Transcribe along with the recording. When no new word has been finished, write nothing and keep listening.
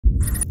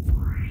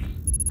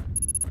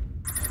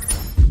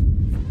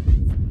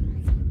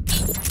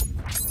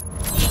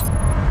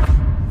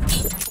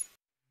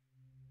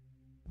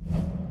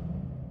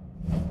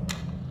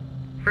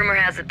Rumor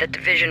has it that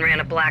Division ran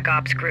a black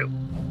ops group.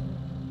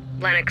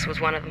 Lennox was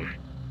one of them.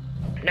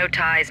 No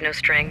ties, no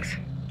strings.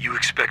 You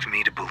expect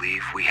me to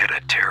believe we had a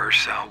terror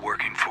cell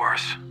working for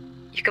us?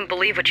 You can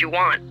believe what you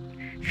want.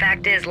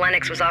 Fact is,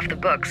 Lennox was off the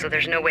book, so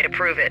there's no way to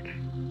prove it.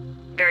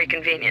 Very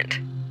convenient.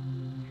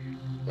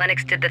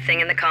 Lennox did the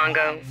thing in the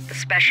Congo, the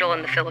special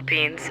in the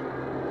Philippines.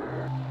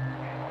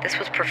 This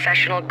was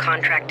professional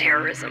contract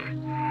terrorism.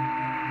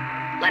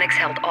 Lennox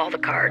held all the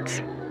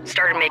cards.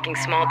 Started making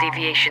small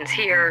deviations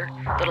here,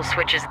 little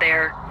switches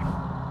there.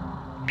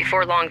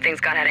 Before long, things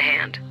got out of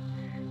hand.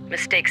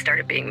 Mistakes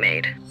started being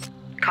made.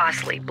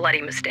 Costly,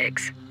 bloody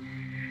mistakes.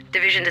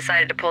 Division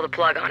decided to pull the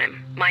plug on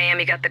him.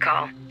 Miami got the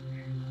call.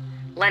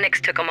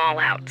 Lennox took them all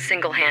out,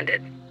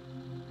 single-handed.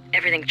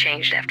 Everything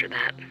changed after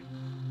that.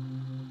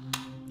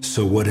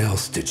 So what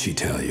else did she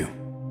tell you?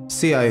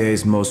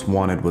 CIA's most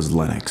wanted was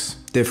Lennox.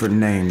 Different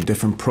name,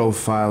 different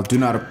profile, do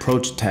not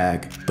approach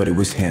tag, but it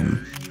was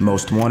him.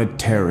 Most wanted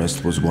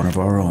terrorist was one of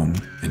our own.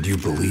 And you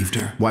believed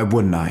her? Why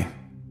wouldn't I?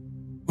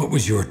 What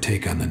was your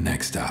take on the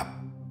next op?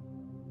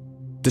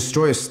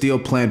 Destroy a steel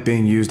plant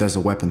being used as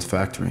a weapons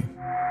factory.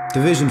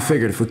 Division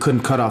figured if we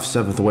couldn't cut off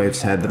 7th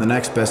Wave's head, then the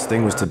next best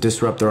thing was to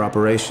disrupt their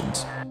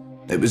operations.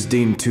 It was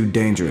deemed too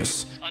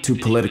dangerous, too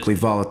politically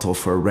volatile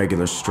for a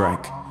regular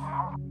strike.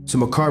 So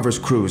McCarver's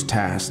crew was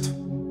tasked.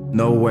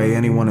 No way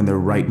anyone in their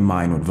right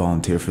mind would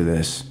volunteer for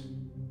this.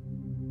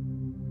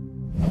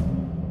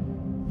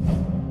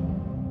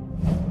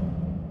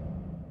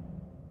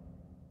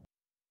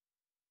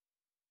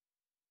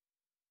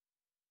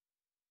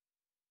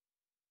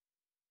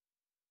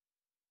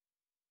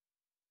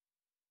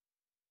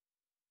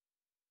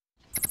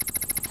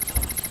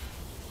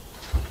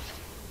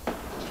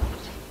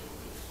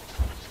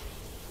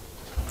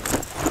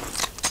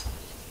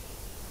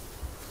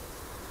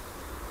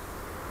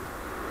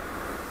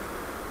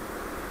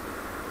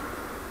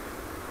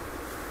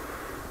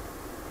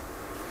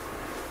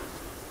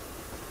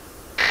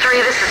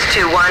 This is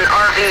 2-1,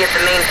 RV at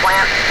the main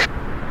plant.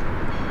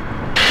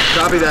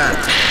 Copy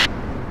that.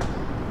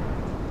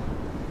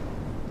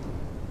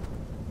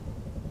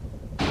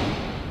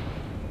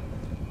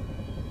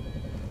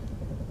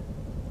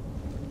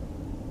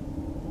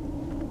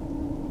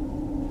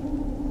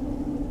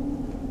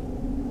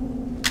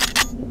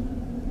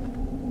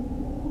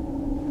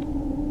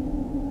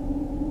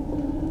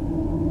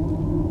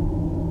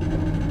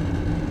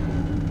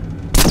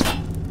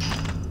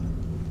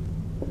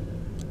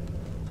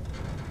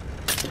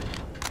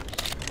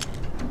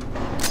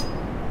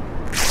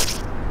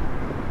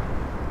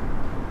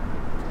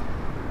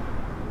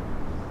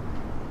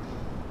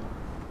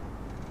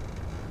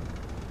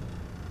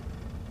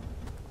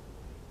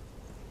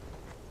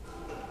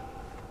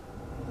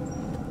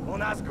 У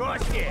нас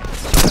гости!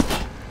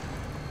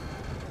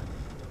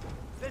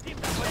 Следим,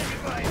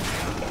 подбиваем!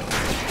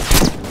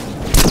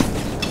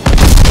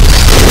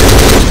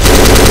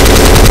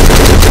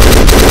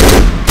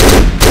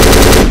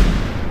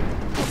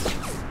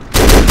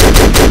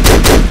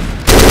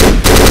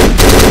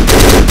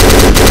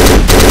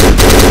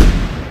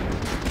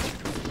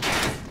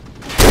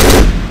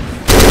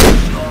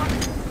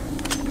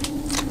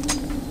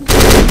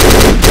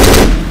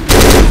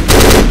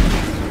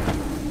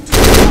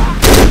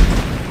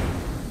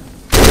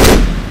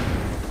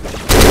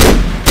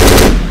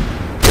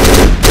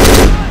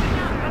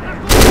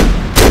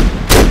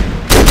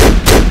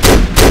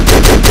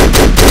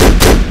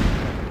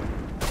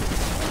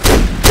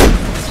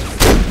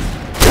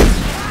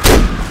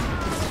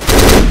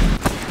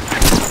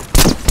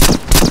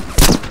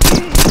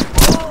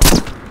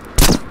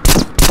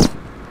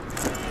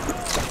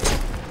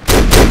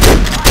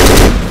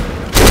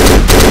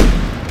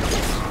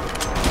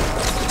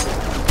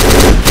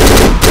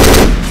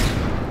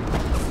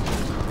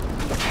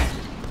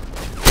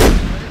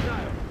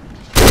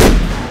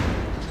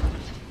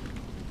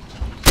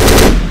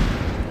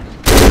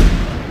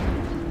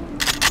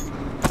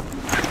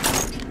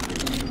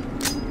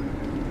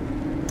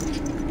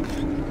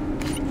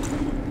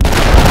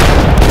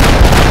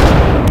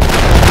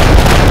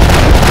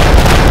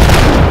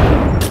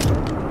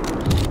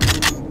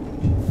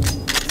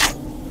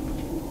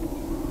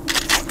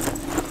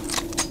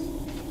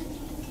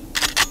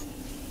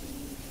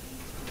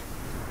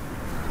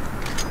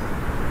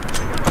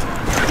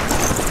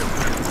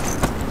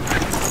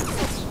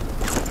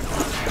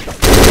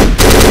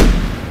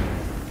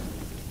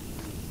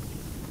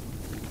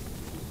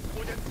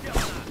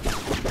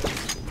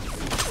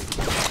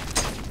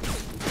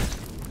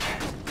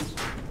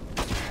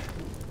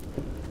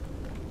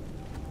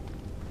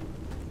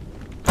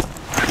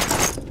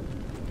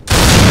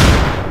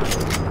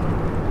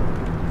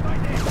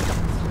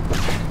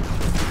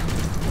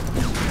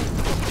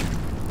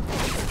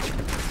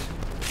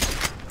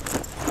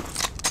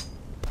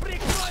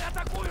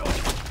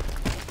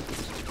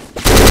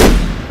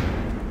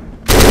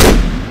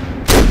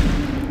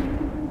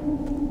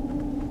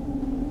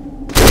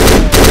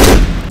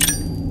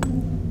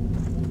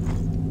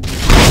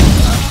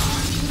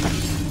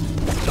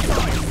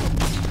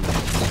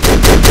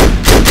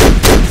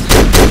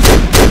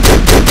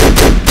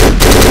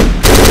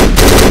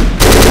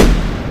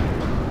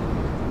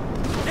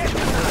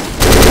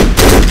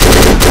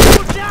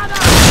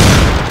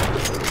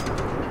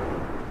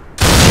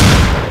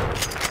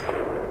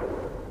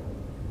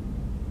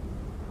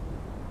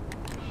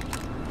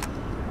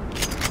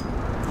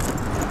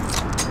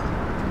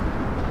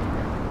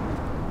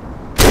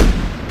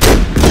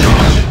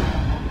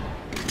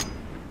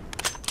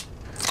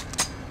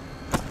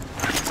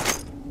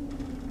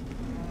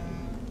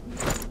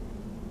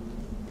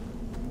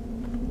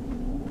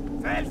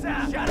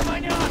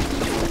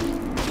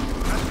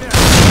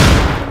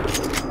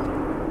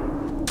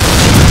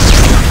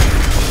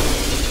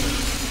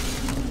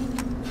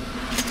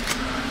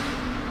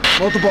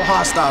 Multiple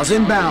hostiles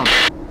inbound.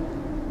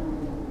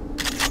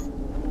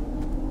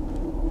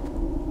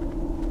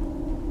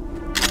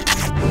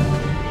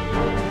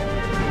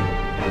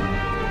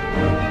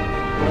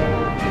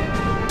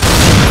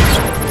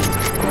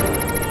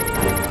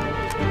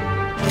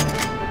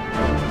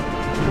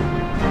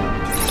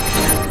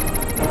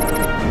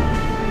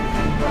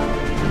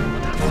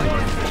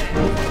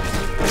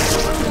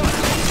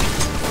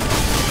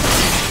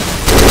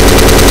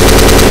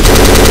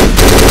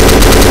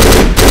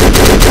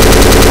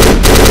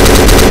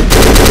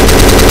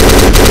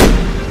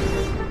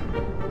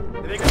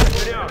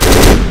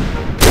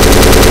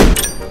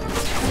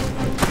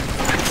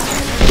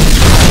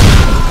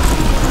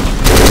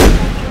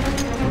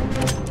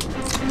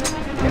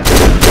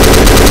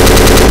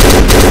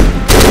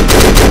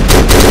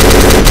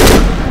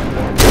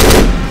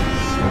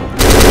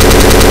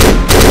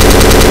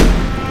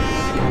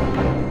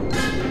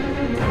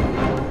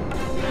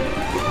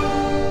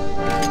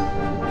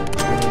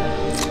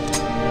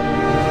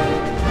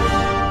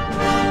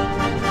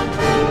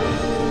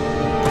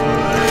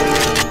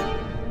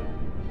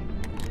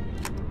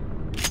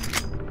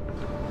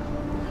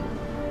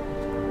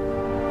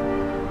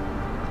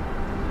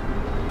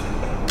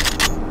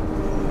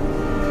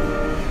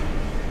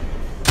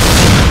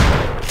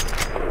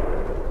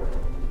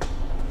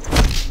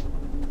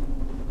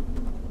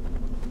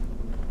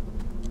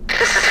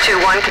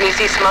 Can you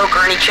see smoke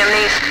or any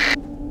chimneys?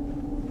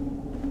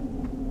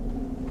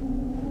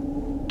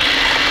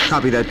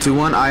 Copy that,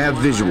 2-1. I have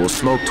visual.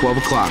 Smoke 12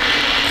 o'clock.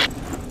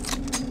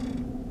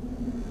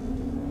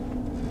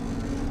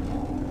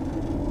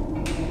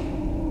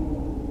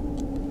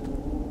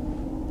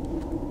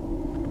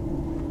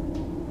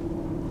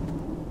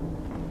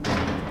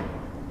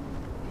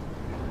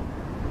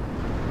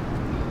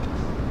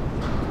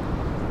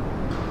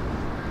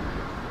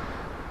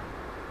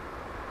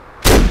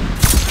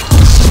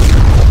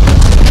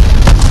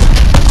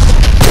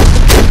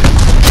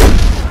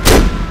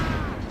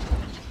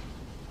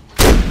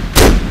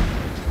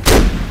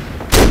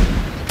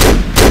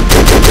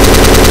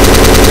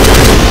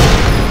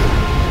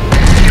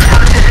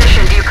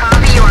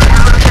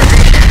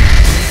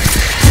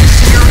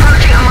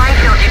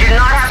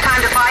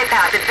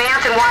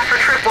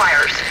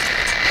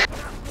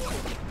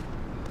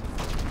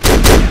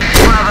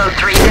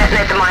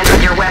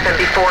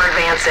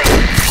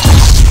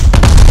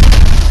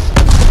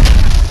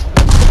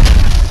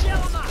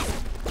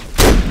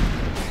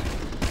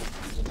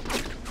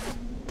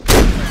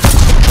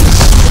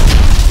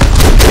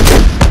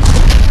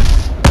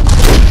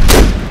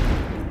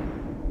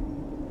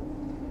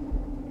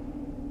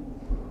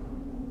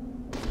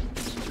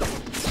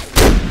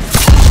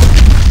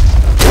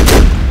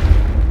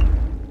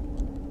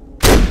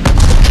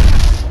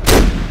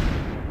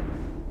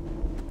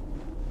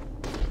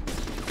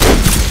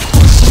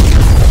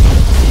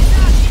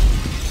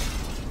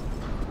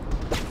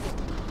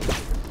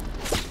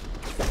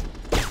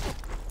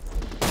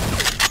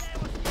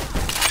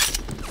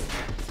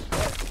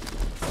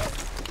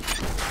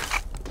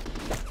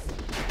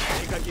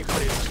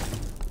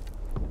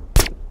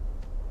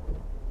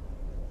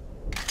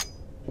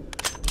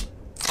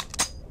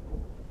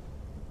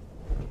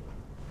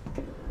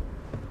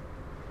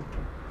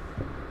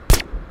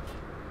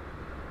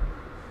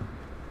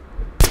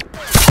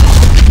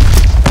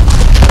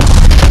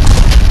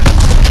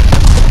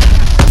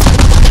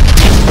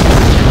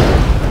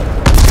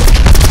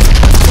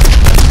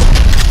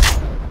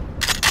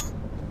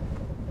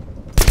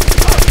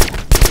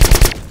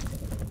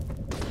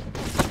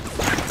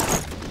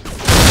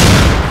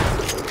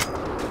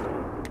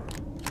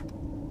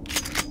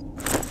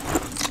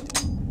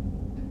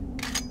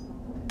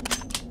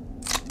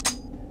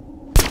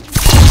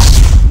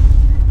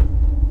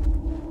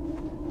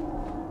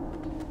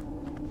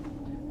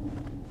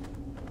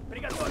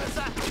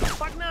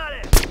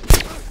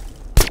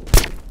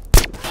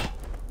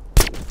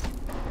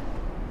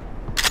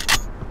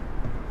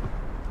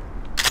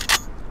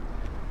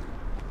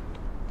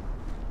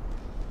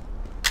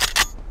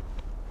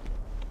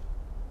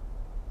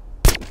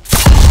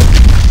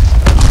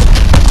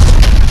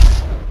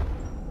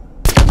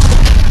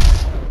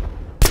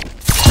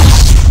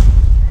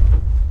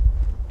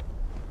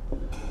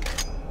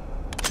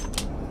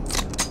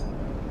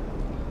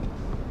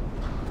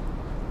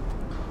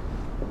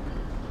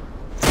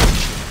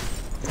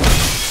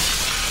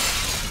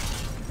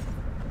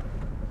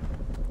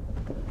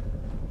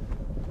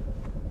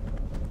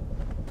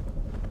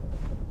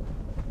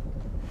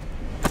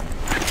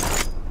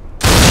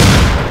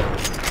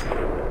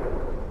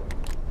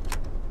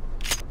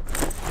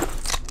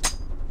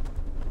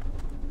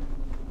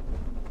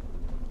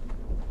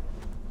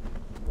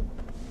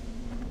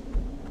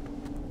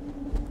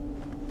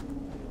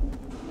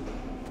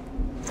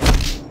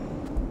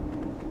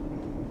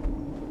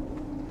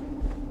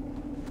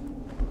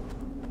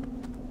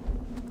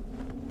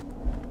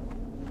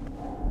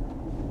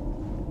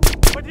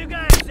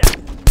 Выдвигаемся!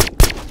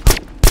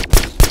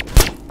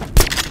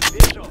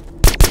 Вижу.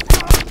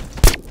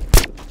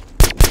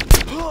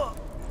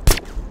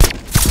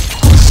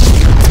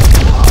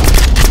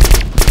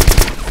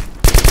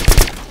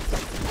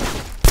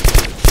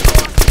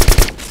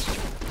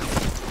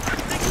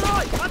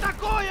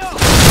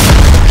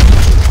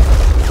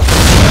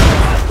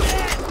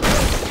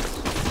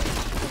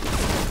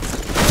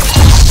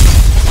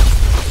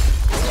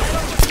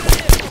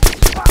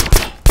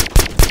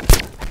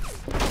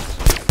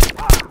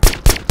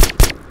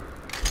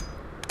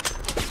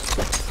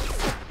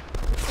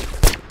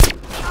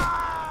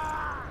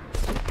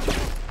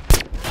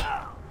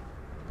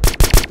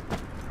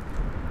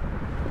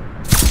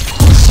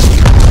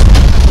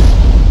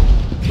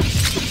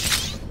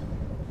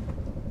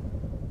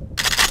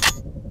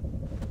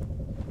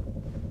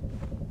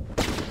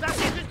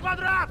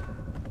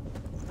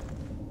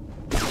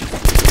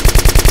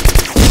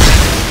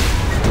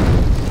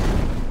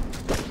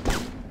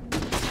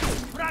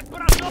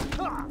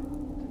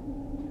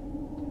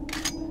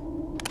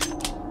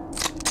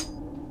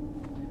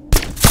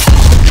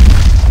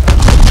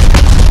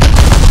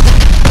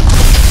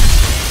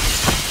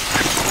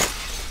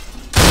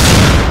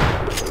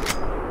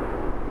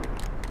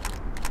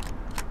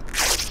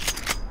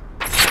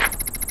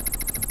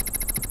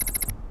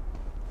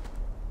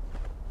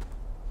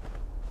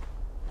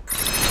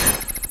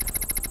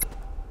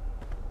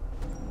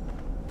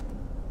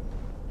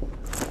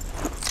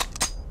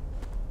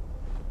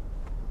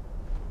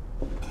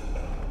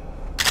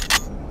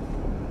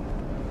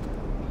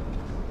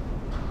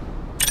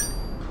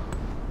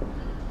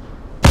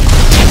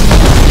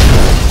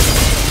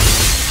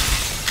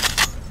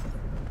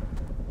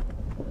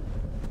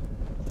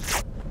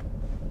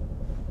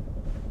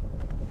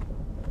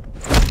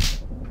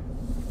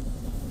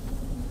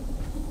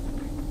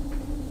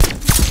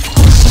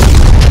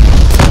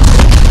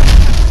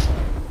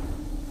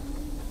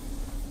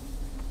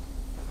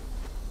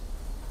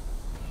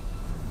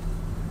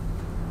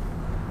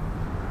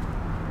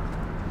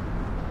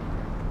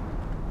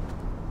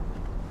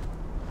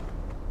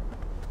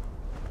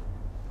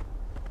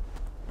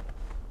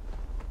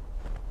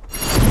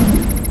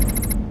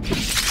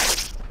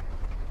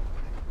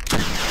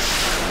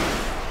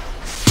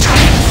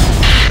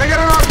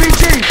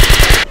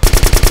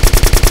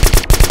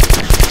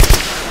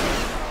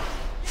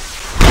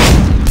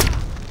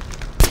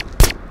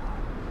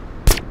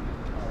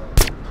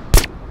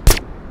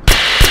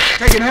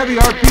 Taking heavy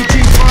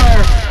RPG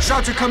fire.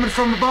 Shots are coming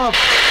from above.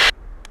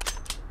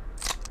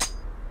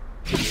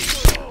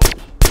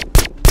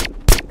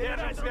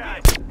 Держи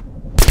связь!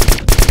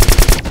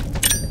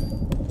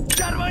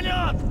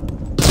 Рванет!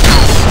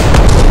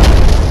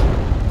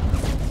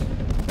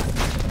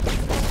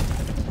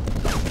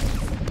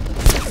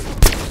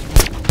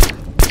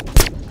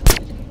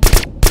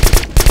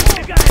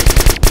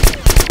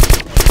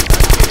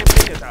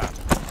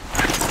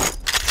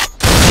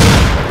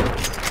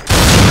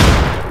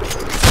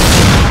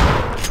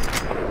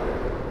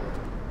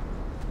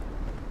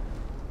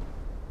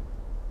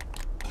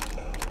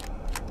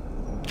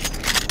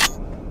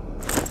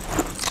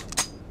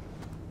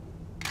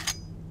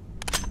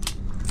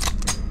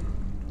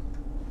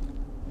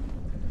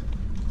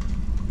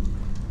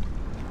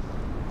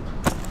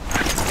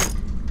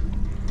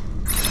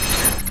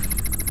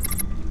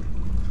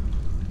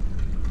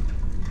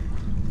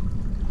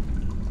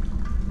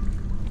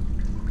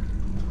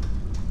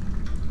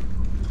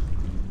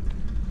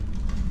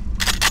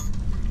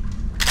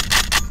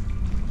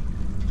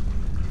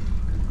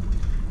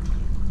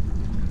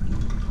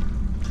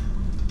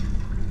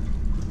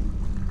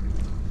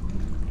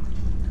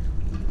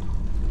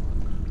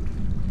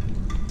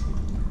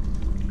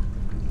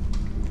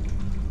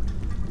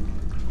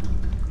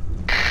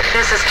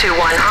 This is 2-1.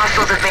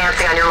 Hostiles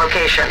advancing on your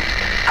location.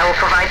 I will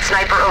provide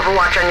sniper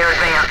overwatch on your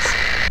advance.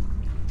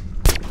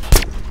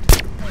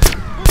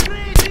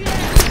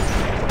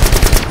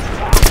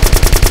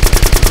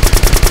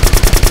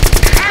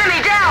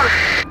 Enemy down!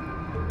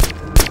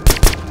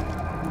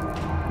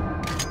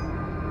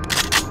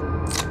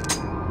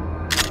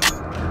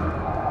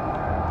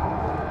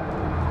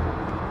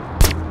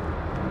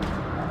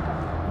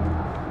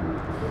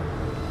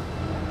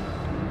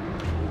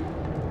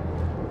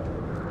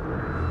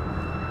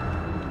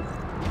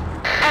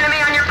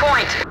 Enemy on your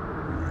point!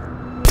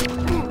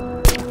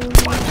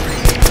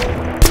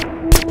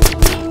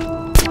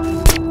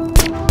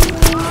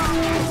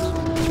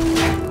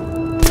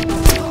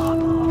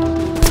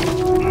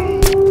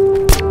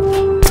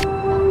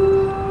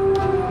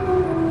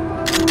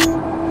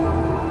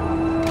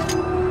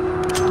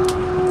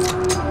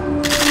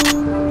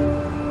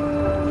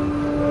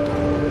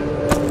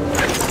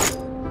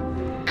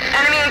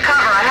 Enemy in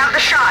cover, I have the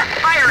shot.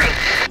 Firing!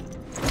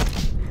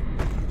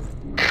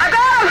 I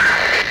got him!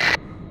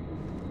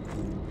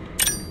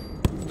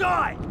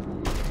 Стой!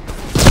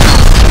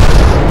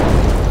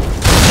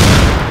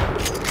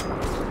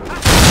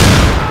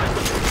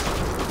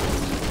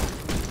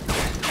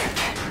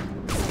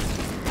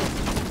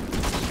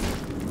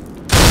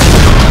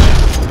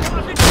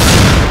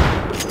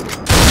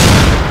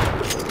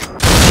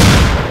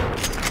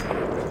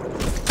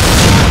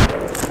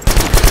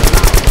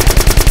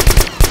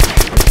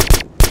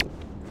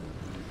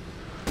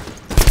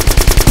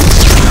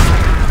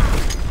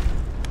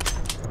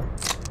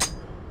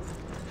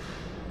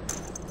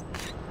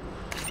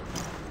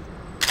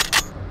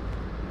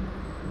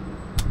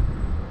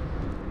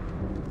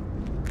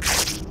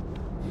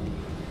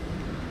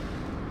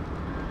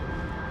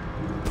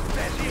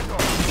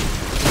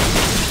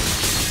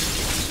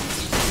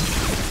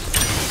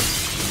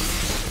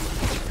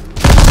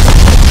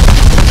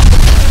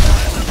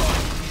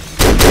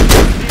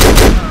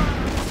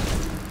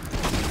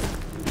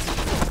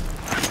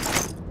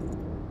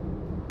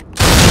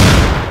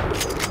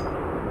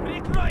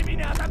 Прикрой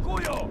меня,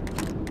 атакую!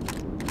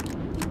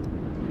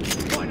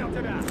 Понял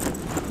тебя!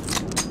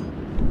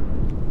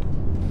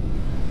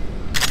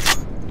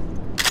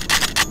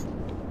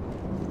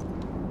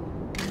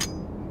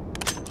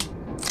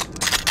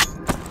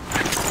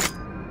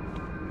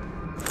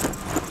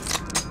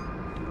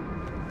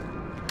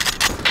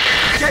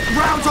 Get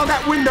rounds on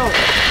that window!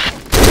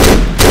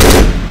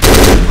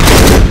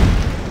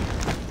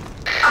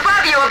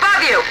 Above you,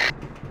 above you!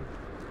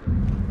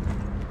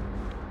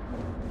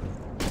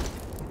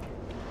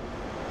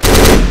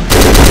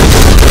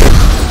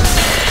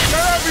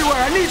 They're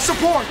everywhere! I need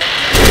support!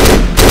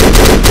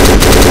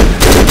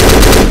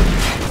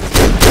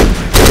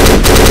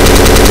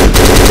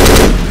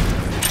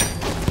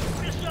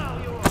 Смешал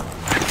его!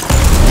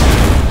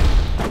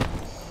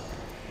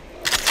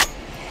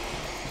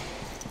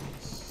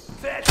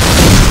 Цель!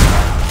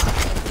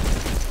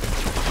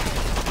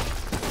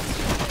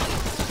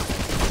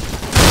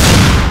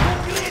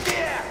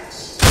 Укрытие!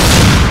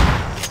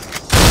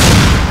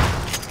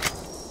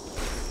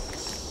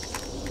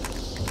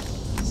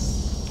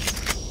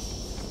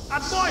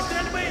 Отбой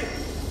стрельбы!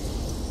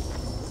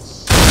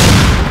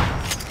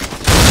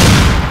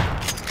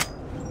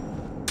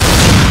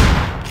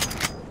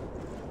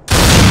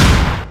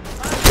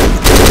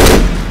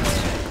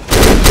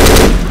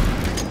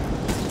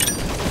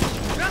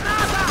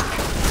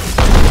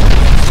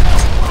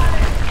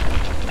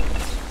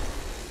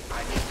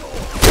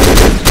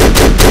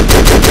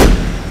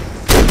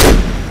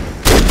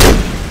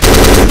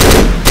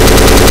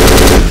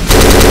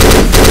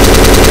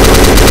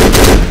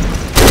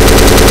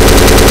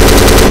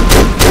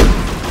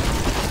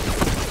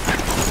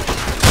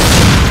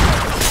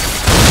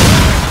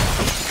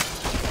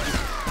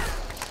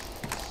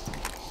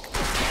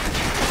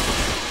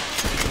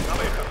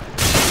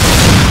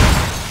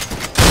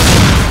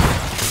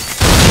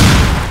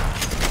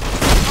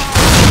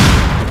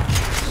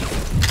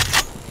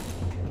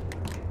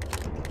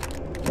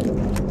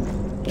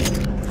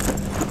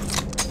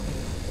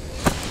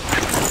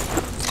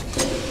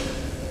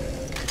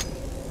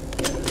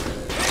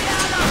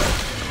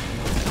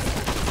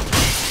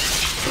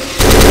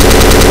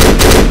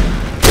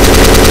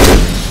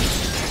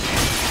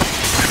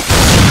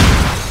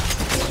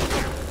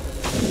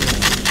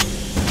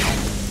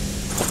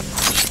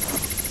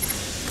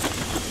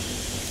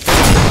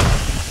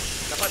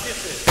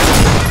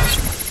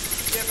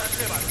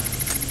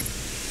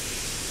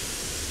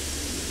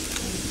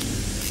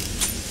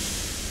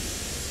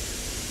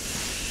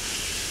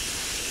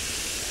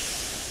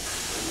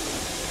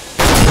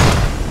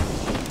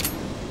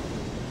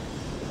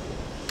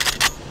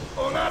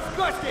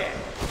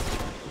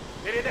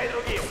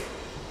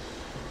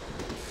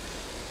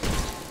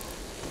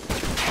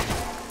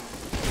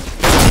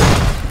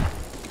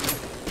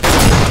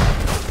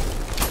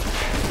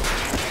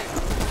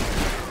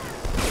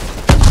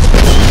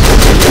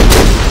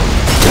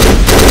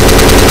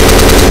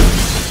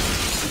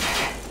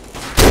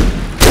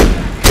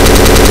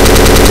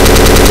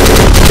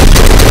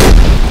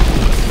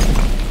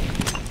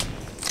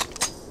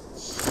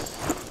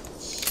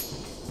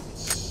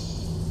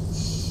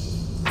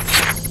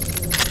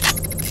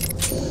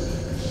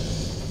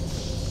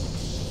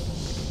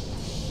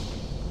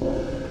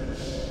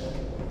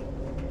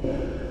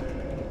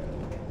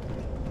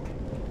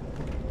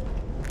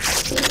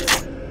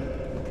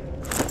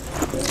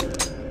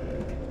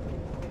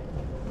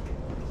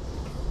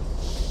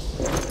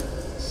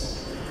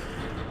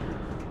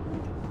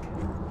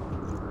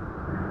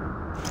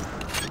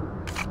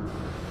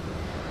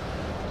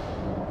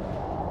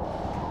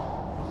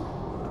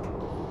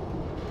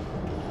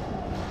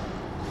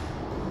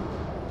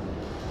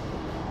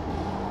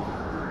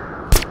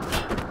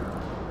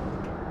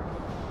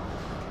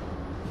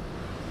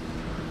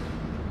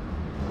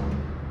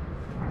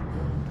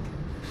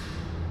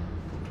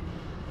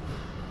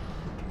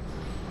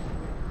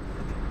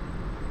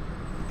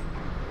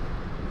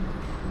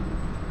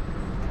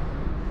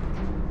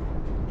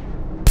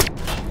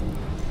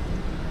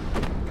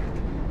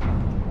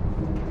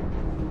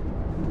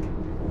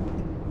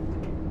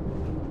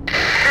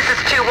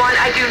 1,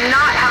 I do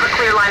not have a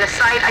clear line of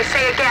sight. I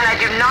say again, I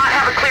do not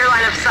have a clear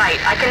line of sight.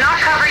 I cannot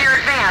cover your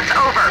advance.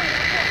 Over.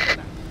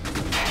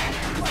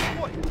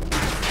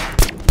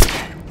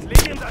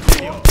 Следим за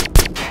целью.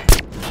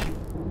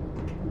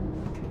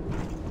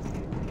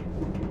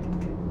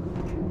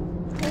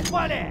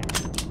 Упали!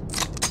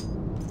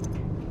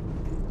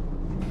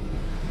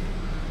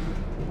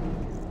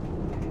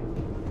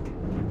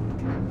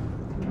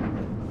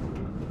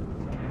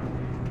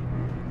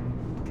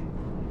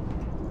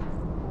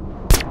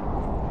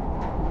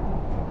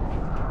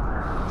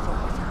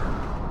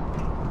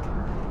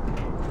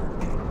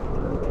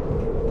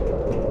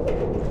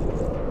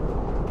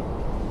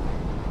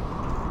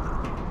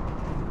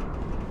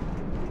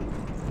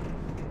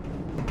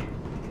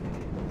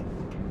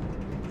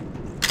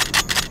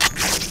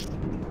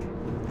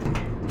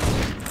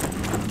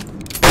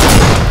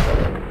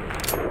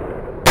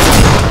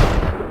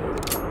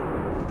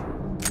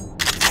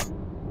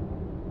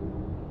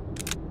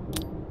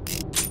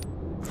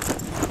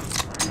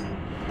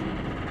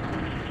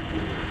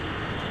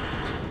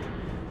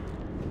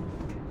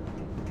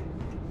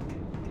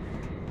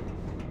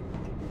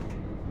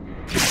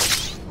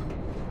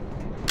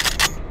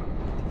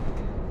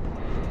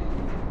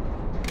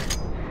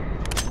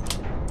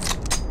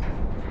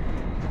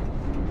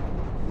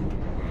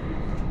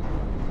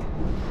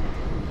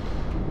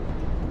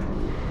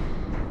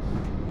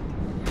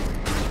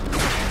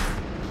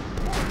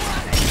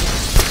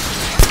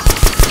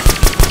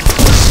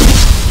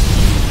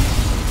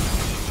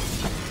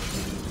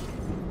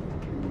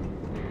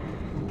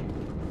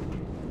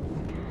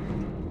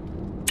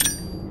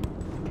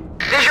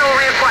 Visual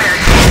reacquired.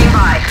 Standing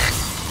by.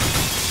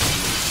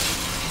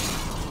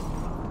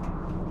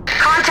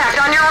 Contact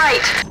on your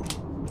right.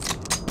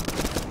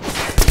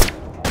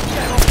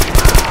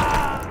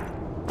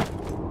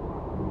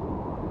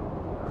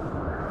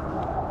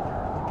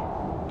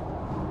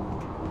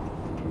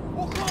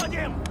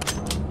 Уходим!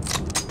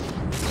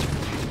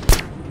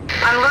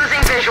 I'm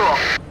losing visual.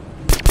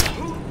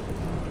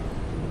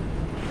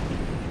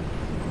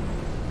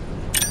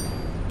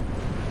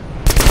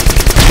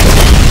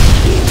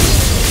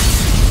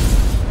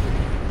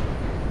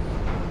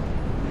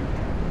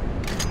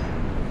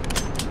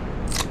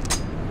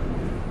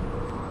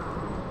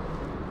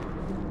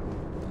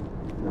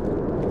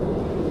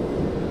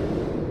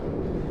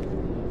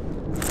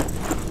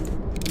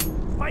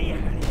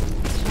 Поехали!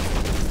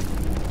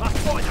 Вас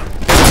понял!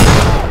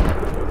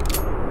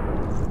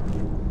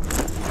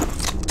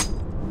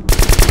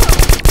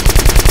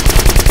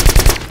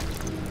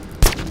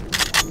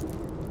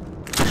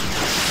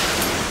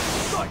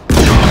 Стой!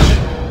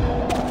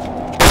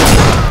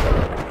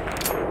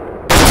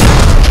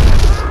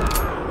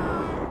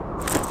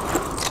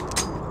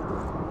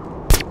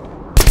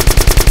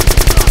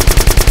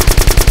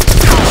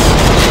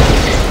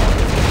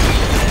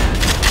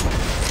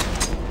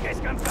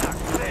 Есть контакт!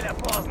 Цель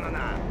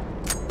опознана!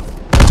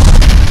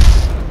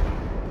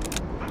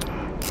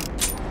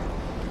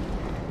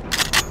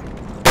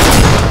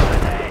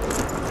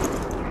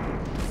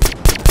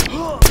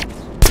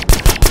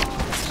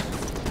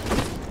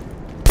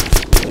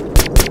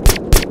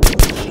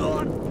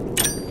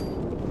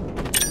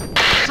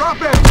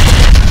 Drop it!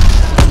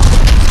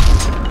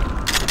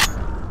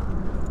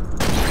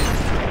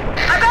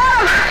 I got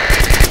him!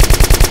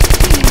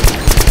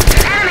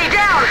 Enemy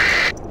down!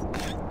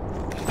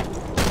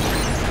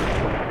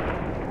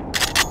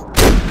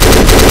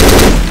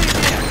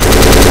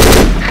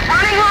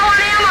 Running low on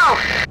ammo!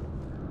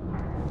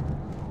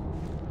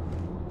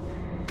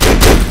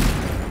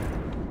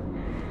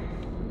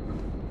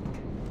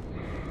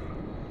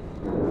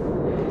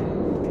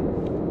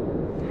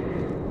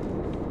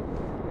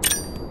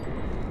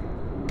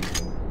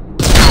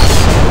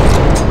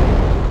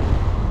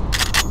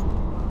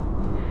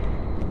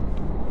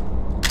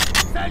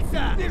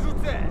 Целься! Вижу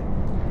цель!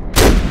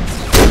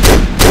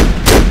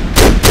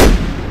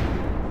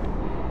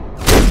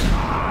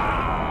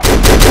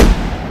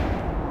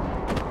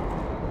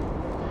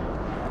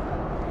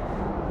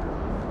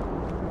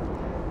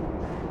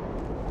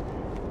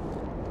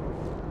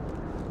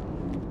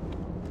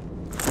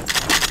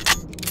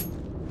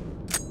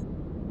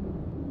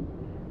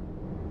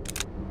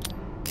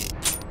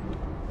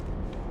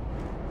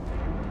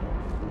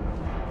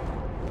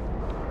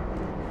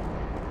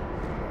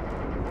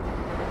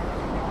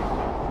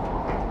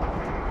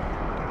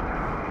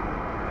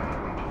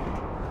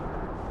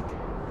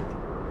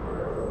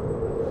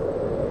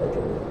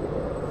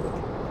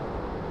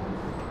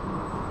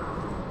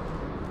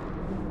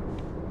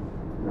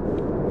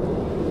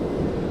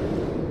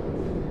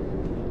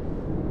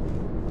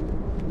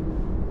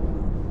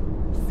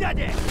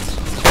 Сзади!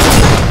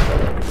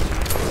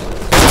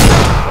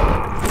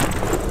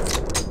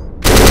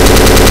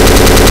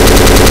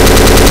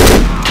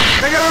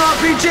 They got an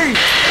RPG!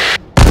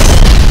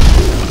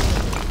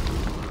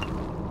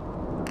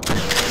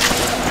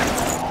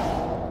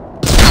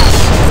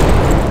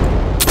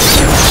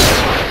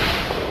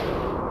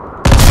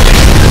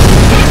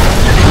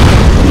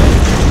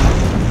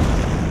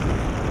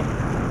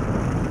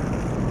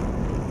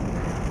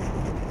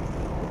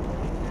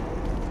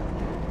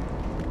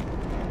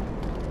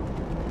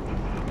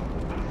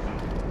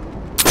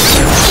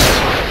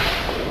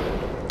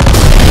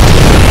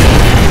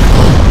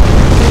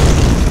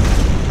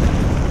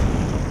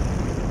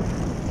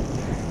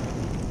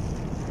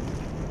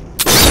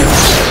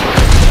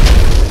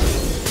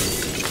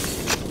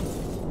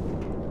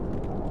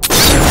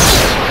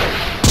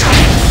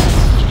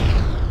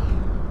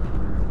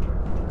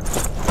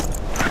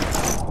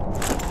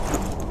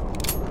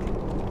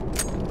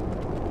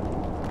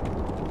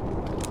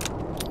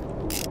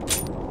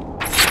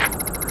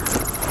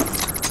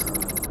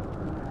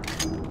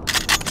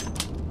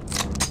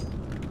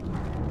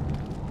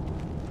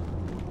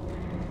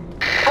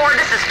 4,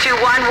 this is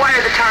 2-1.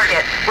 Wire the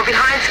target. We're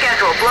behind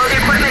schedule. Blow the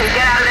equipment and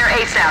get out of there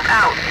ASAP.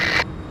 Out.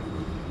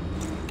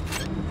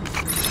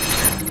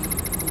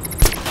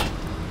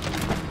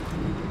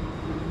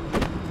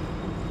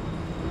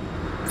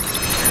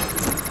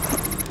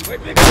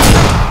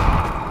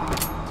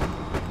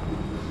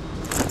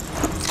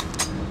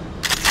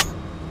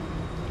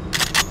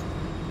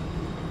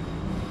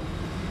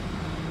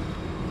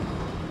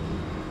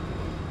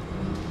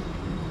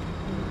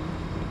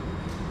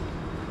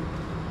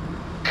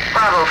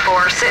 Bravo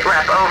 4, sit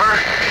rep, over.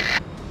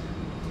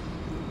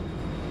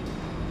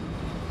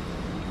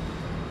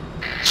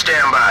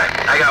 Stand by.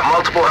 I got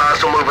multiple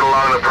hostile moving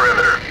along the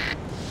perimeter.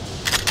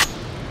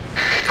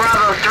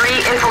 Bravo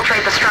 3,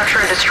 infiltrate the structure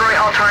and destroy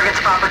all targets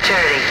of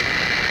opportunity.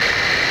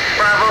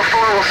 Bravo 4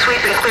 will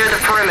sweep and clear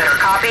the perimeter,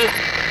 copy?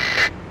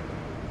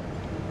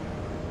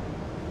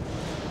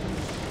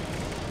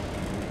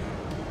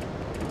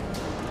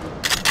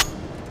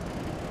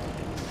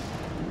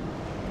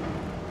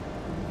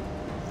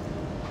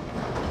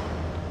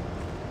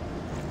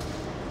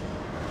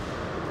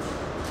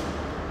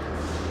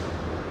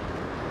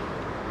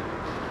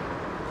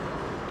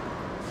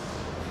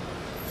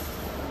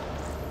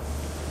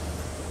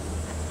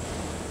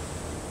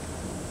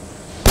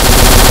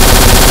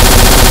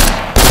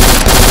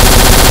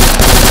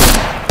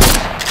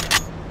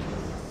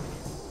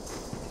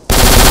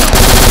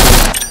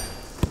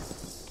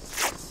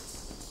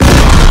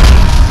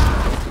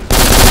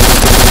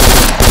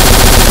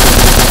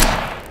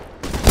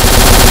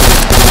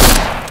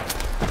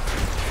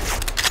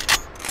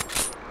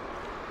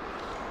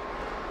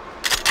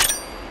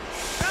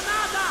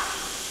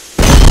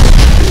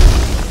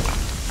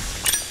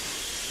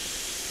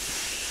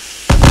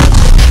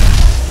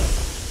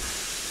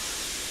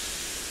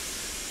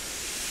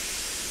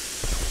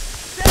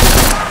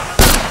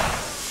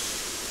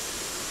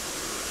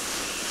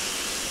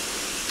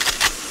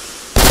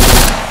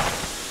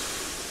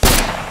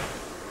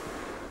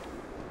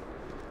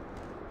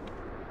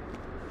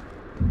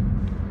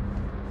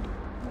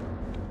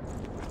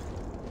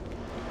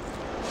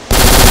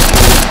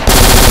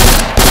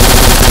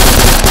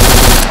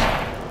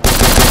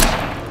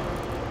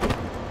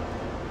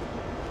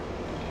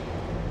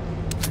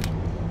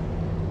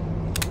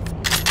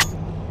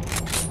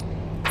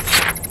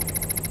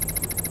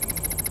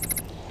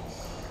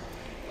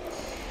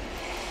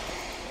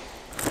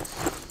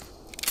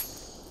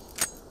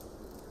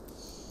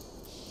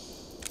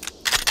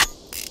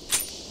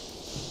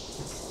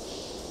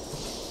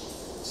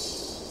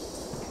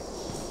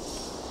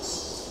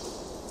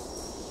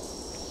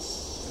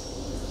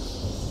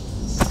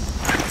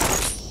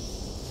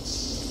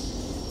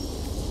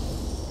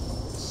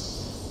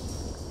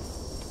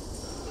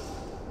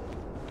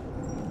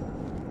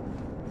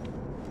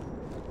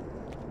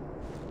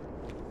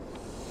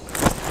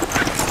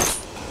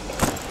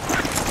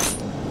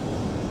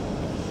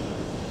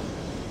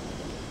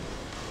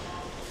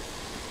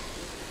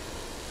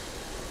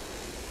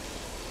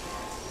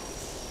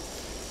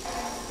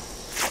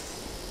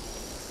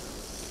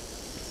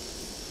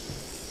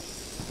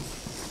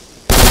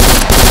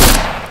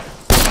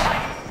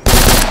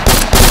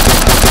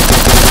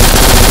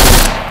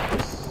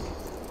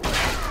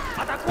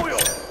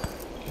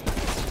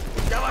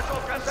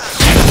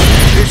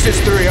 This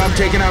is 3. I'm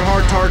taking out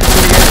hard targets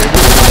in the area.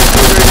 We'll fight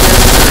further if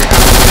necessary.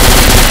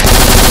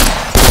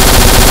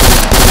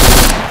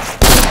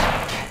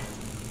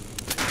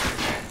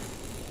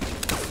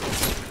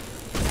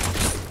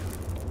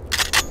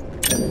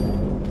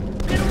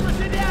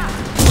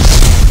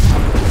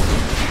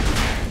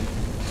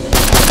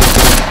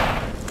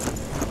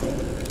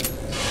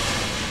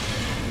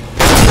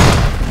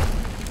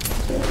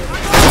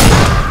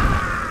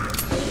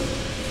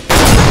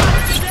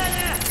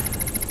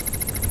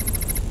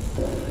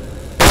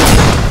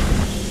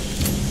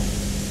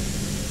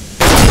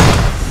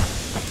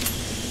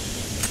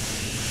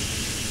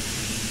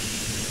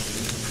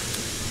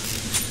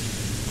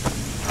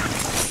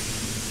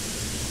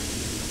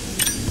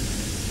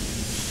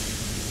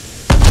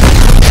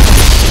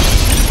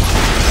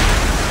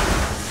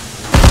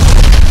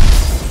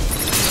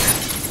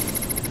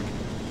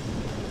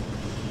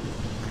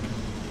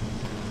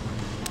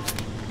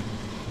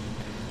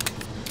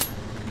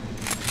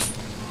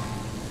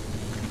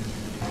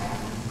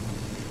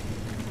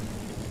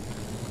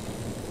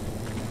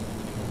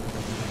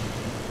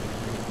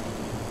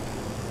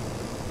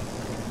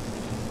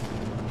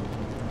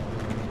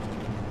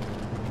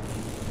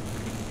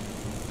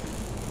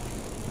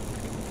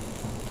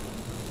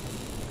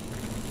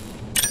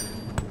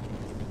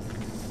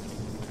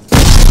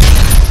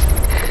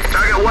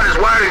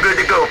 Good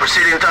to go.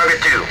 Proceeding to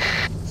target 2.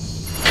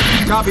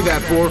 Copy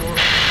that,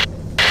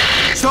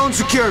 4. Zone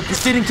secured.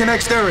 Proceeding to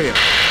next area.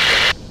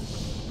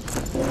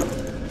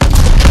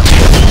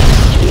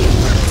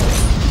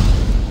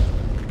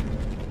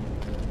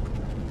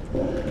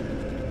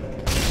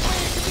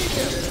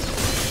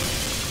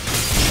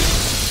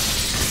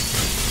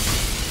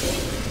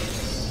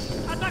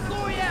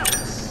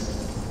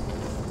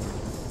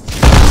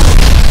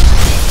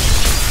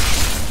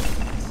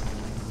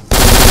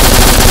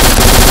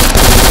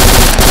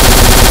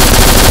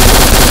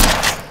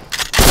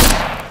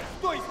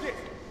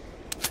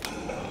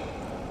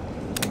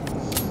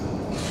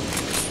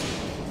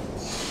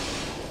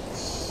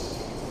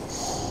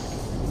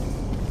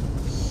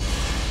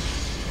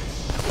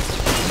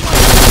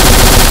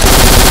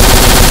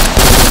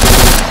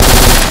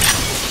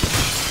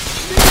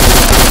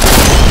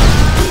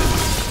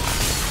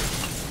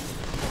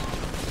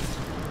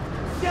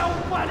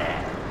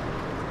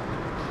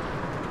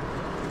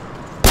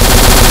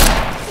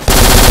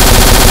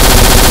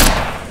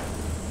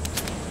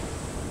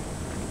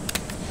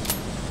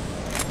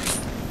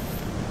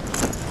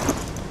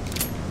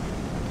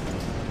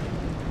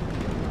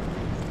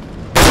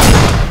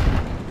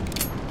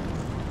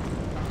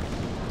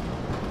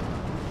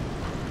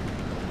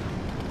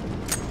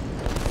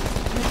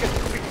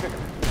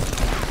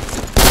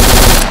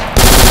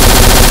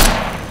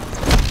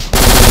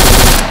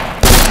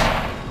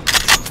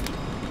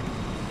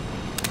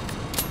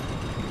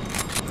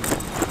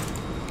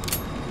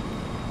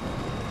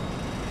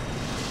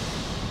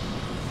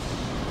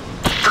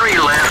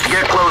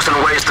 get close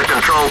and waste the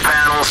control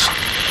panels.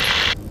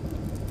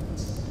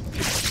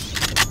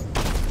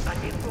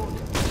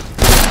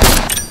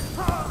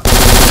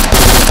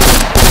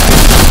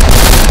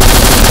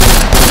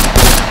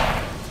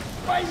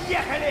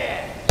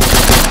 Поехали!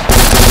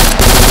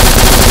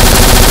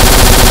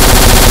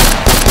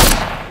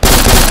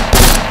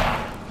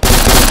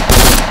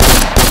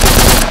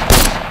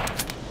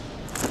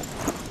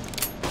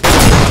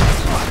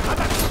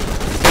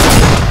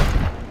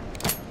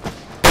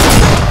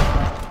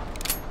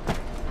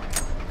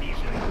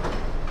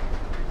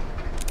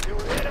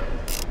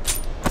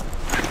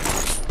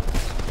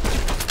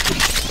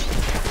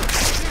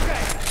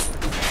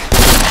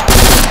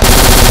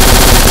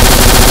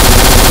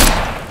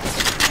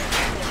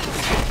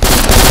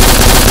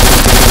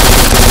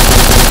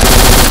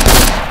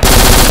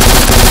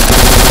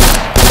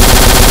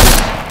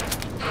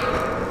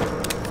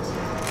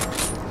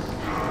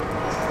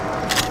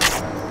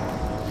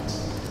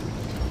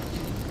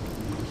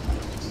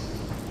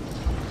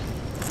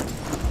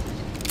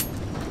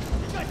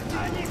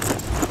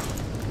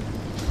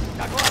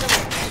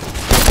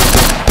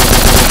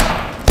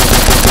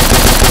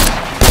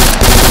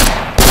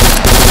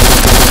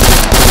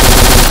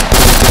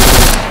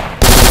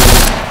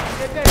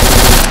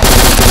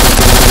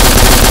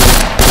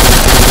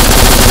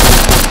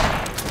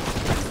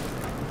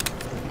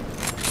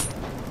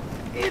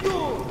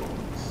 Иду!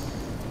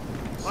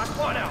 Вас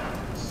понял!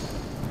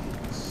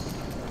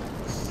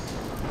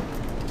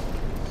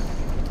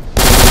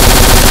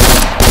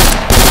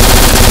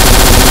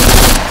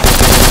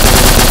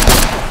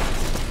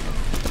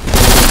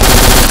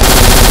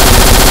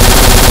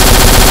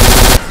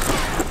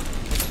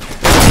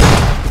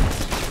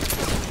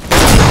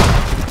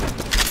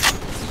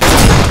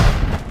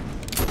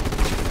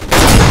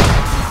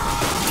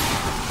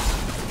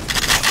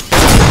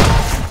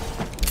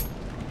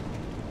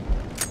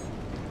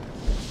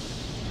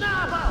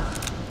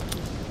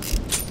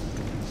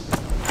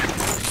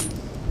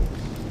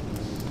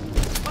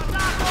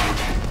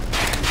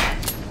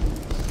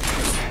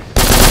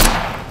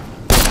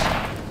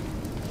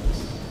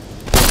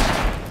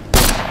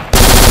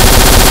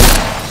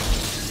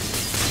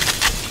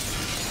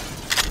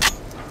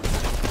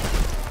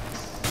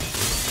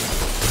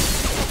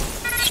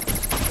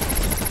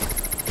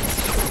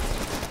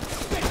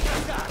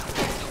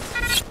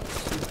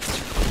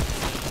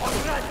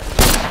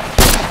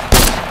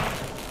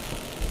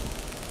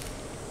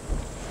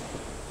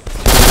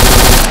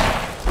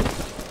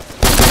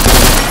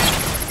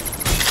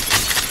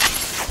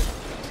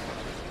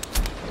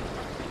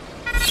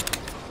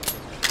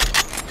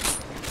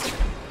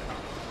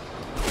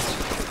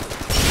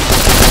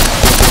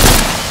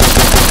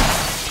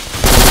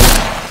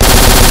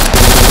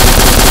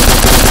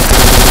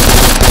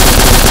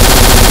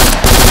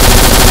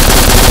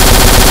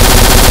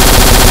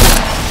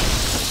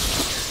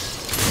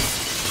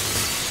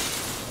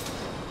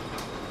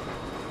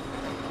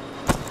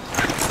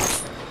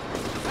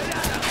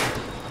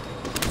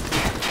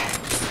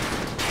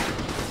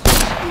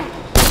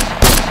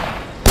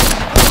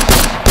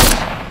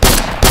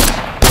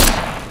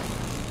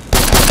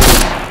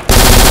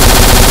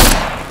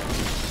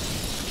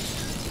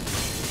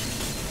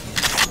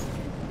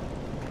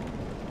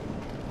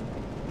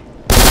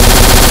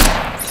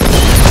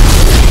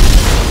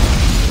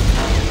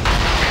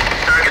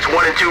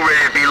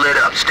 Ready to be lit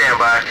up. Stand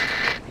by.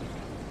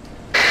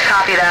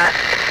 Copy that.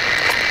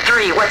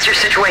 3, what's your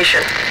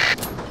situation?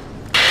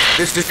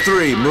 This is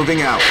 3,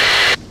 moving out.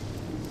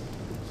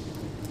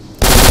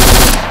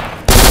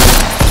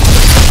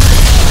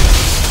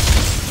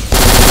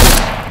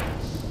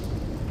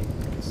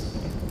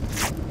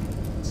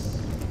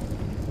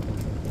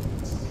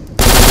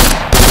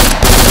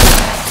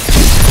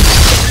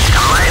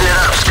 Lighten it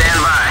up.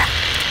 Stand by.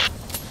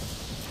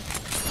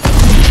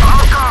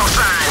 All call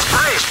signs.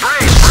 Brace,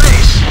 brace,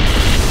 brace.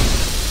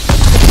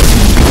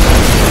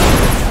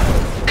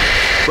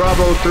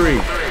 Bravo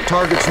 3,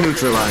 targets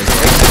neutralized.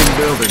 Exiting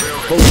building.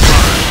 Hold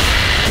fire.